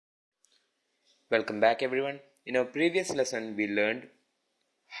Welcome back everyone. In our previous lesson we learned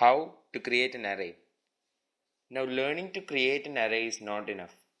how to create an array. Now learning to create an array is not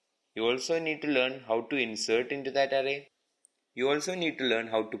enough. You also need to learn how to insert into that array. You also need to learn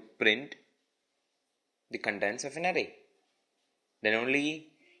how to print the contents of an array. Then only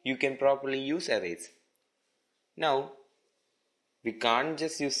you can properly use arrays. Now we can't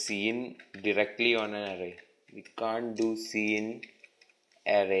just use cin directly on an array. We can't do cin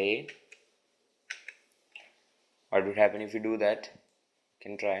array. What would happen if you do that? You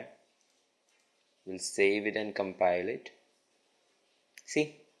can try. We'll save it and compile it.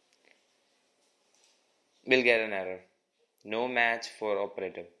 See, we'll get an error. No match for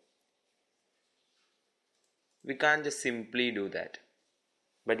operator. We can't just simply do that.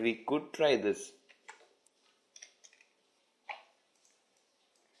 But we could try this.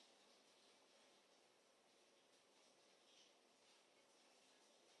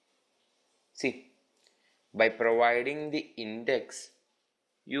 See, by providing the index,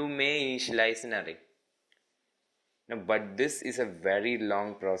 you may initialize an array. Now, but this is a very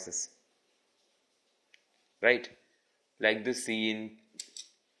long process, right? Like this cin,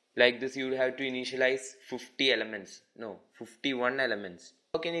 like this you will have to initialize 50 elements. No, 51 elements.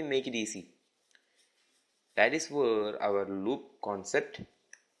 How can you make it easy? That is where our loop concept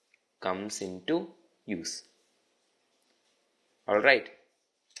comes into use. Alright.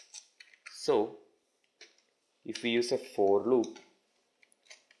 So, if we use a for loop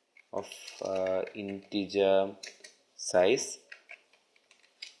of integer size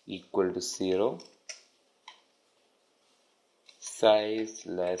equal to 0, size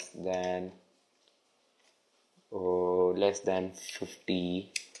less than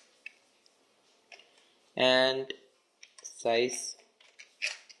 50, and size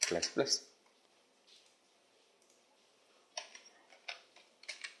plus plus.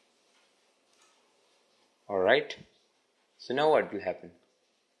 Alright, so now what will happen?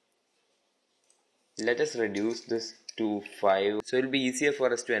 Let us reduce this to 5, so it will be easier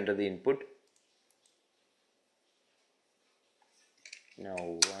for us to enter the input. Now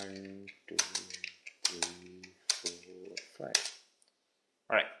 1, 2, 3, 4, 5.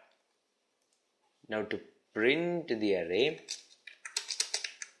 Alright, now to print the array,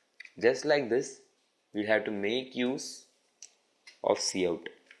 just like this, we'll have to make use of cout.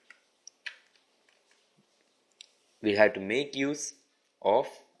 We have to make use of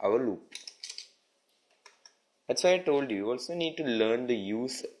our loop. That's why I told you, you also need to learn the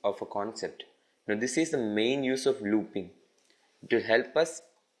use of a concept. Now this is the main use of looping. It will help us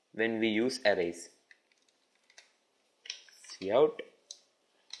when we use arrays. Cout.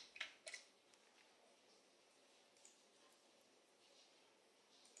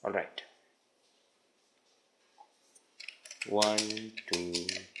 Alright. 1, 2,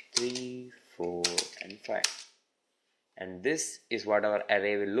 3, 4 and 5. And this is what our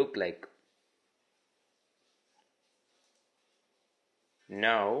array will look like.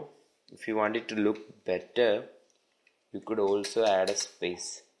 Now, if you want it to look better, you could also add a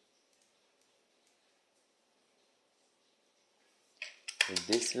space. In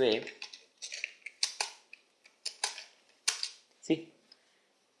this way, see,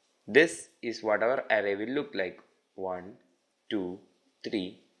 this is what our array will look like. 1, 2,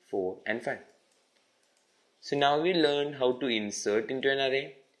 3, 4 and 5. So now we learned how to insert into an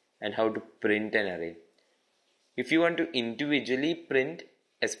array and how to print an array. If you want to individually print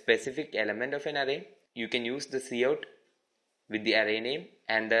a specific element of an array, you can use the cout with the array name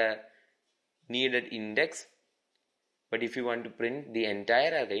and the needed index. But if you want to print the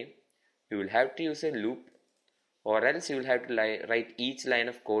entire array, you will have to use a loop, or else you will have to write each line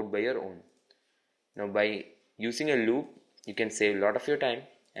of code by your own. Now by using a loop, you can save a lot of your time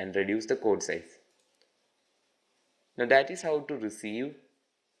and reduce the code size. Now that is how to receive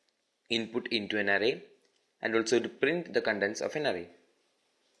input into an array and also to print the contents of an array.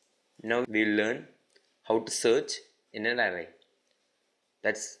 Now we will learn how to search in an array.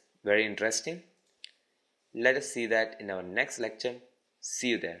 That's very interesting. Let us see that in our next lecture. See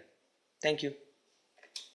you there. Thank you.